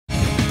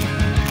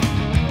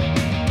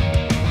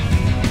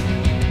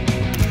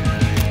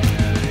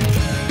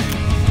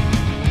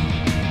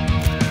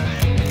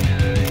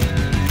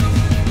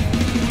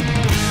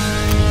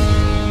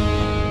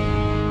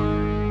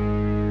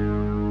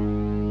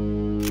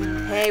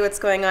Hey, what's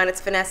going on?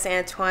 It's Vinessa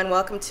Antoine.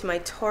 Welcome to my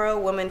TORO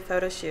Woman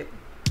photo shoot.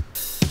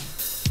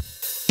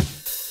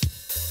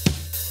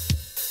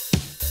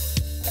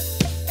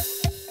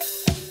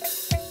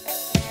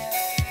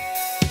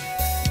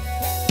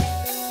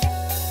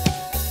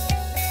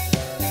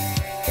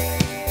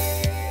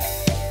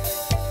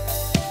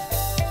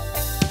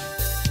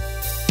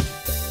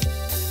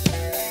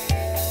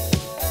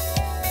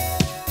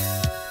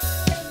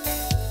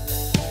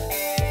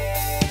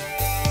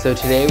 So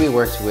today we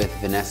worked with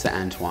Vinessa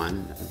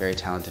Antoine, a very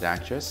talented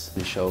actress,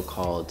 in a show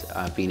called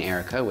Being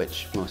Erica,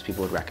 which most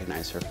people would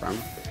recognize her from.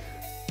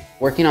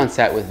 Working on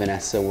set with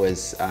Vinessa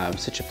was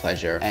such a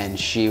pleasure, and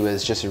she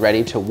was just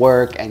ready to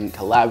work and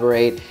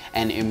collaborate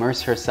and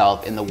immerse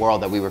herself in the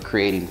world that we were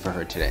creating for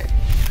her today.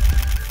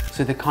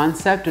 So the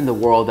concept and the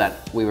world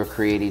that we were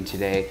creating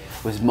today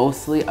was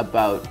mostly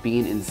about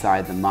being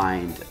inside the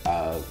mind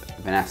of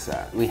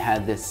Vinessa. We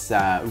had this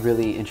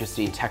really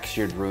interesting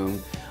textured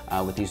room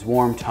with these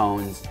warm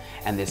tones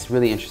and this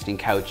really interesting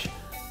couch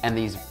and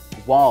these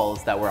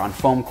walls that were on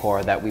foam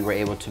core that we were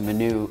able to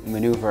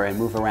maneuver and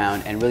move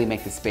around and really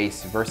make the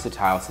space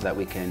versatile so that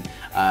we can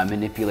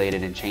manipulate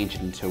it and change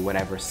it into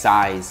whatever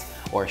size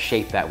or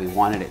shape that we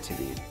wanted it to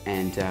be.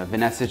 And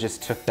Vinessa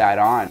just took that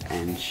on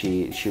and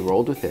she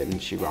rolled with it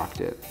and she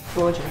rocked it.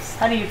 Gorgeous.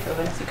 How do you feel,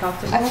 Vinessa? You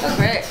comfortable? I feel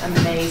great.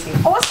 Amazing.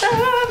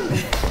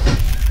 Awesome!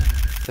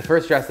 The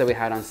first dress that we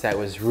had on set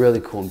was really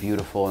cool and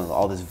beautiful, and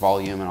all this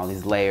volume and all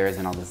these layers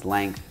and all this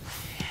length.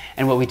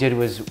 And what we did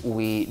was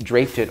we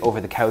draped it over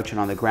the couch and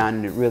on the ground,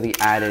 and it really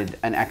added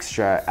an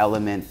extra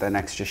element, an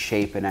extra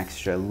shape, and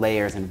extra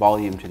layers and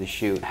volume to the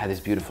shoot. It had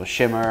this beautiful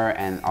shimmer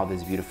and all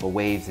these beautiful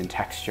waves and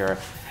texture.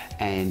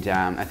 And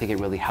I think it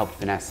really helped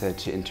Vinessa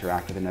to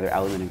interact with another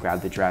element and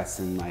grab the dress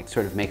and like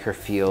sort of make her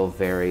feel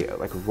very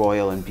like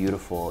royal and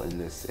beautiful in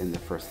the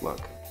first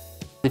look.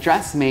 The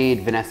dress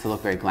made Vinessa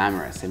look very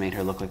glamorous. It made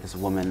her look like this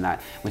woman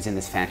that was in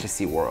this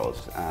fantasy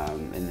world,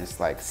 in this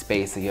like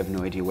space that you have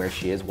no idea where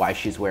she is, why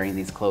she's wearing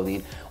these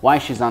clothing, why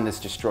she's on this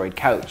destroyed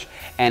couch.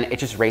 And it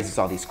just raises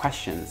all these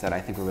questions that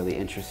I think were really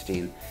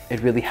interesting.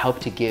 It really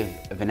helped to give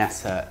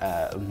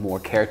Vinessa more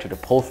character to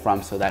pull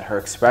from so that her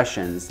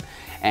expressions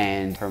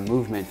and her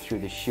movement through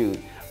the shoot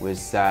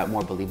was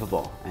more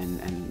believable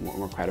and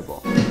more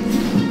credible.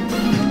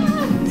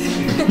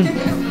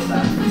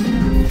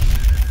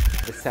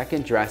 The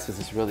second dress was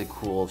this really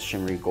cool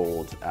shimmery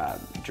gold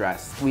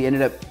dress. We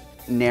ended up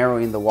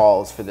narrowing the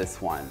walls for this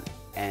one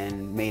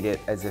and made it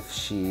as if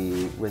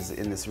she was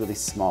in this really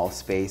small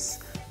space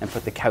and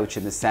put the couch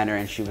in the center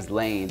and she was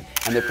laying.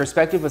 And the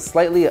perspective was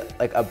slightly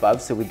like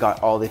above, so we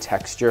got all the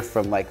texture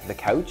from like the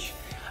couch,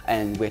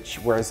 and which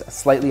was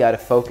slightly out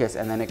of focus,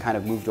 and then it kind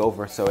of moved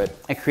over, so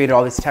it created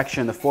all this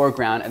texture in the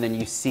foreground, and then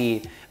you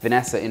see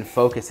Vinessa in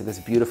focus in this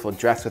beautiful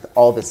dress with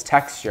all this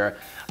texture,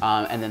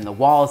 and then the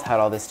walls had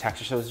all this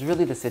texture, so it was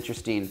really this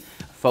interesting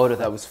photo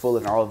that was full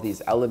of all of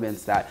these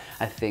elements that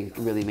I think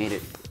really made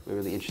it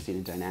really interesting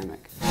and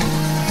dynamic.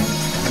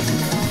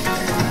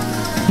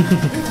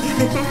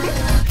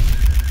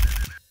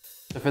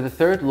 So for the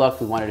third look,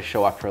 we wanted to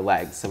show off her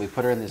legs. So we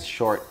put her in this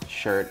short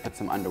shirt, put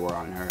some underwear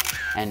on her,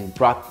 and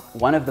brought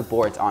one of the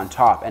boards on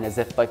top, and as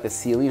if like the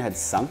ceiling had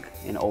sunk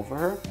in over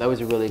her. That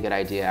was a really good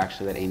idea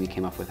actually that Amy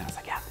came up with. I was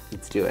like, yeah,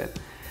 let's do it.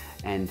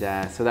 And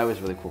so that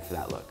was really cool for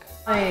that look.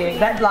 Hey,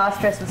 that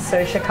last dress was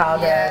so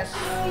Chicago. Yes.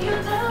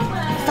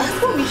 That's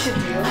what we should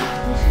do.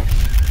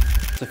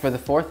 So for the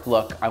fourth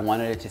look, I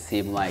wanted it to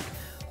seem like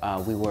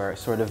we were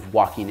sort of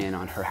walking in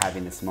on her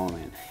having this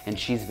moment, and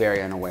she's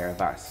very unaware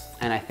of us.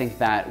 And I think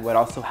that what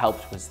also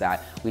helped was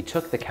that we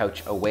took the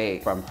couch away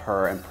from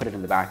her and put it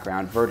in the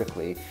background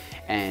vertically,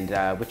 and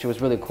which was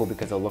really cool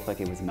because it looked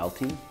like it was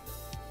melting.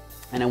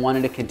 And I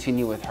wanted to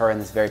continue with her in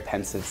this very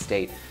pensive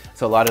state.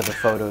 So a lot of the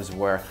photos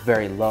were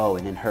very low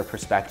and in her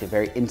perspective,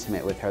 very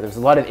intimate with her. There was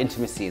a lot of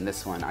intimacy in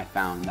this one, I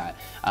found, that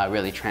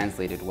really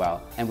translated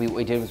well. And what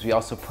we did was we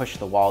also pushed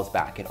the walls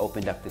back and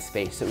opened up the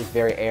space. So it was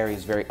very airy, it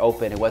was very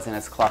open. It wasn't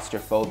as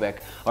claustrophobic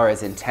or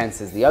as intense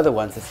as the other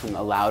ones. This one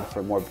allowed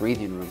for more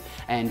breathing room.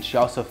 And she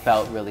also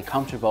felt really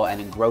comfortable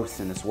and engrossed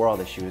in this world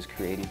that she was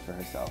creating for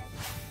herself.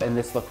 In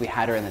this look, we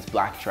had her in this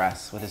black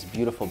dress with this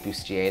beautiful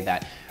bustier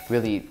that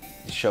really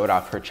showed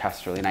off her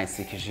chest really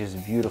nicely because she has a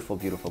beautiful,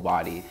 beautiful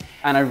body.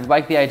 And I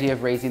like the idea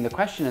of raising the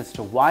question as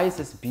to why is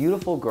this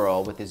beautiful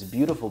girl with this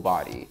beautiful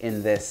body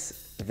in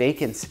this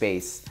vacant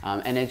space?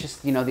 And it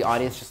just, you know, the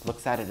audience just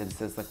looks at it and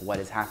says like, what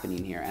is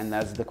happening here? And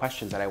those are the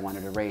questions that I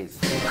wanted to raise.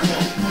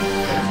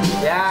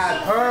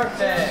 Yeah,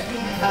 perfect.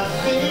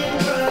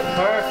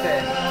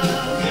 Perfect.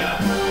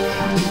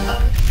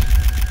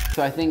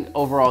 So I think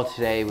overall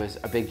today was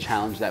a big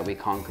challenge that we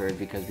conquered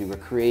because we were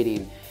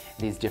creating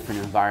these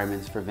different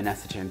environments for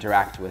Vinessa to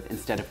interact with.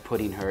 Instead of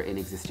putting her in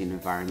existing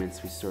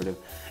environments, we sort of,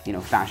 you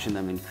know, fashioned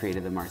them and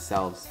created them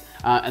ourselves.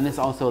 And this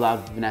also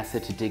allowed Vinessa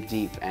to dig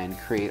deep and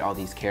create all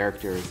these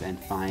characters and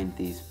find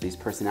these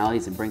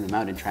personalities and bring them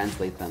out and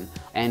translate them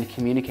and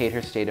communicate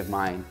her state of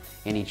mind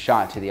in each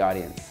shot to the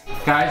audience.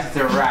 Guys, it's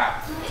a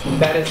wrap.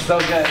 That is so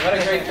good. What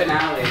a great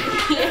finale.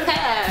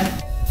 Yeah.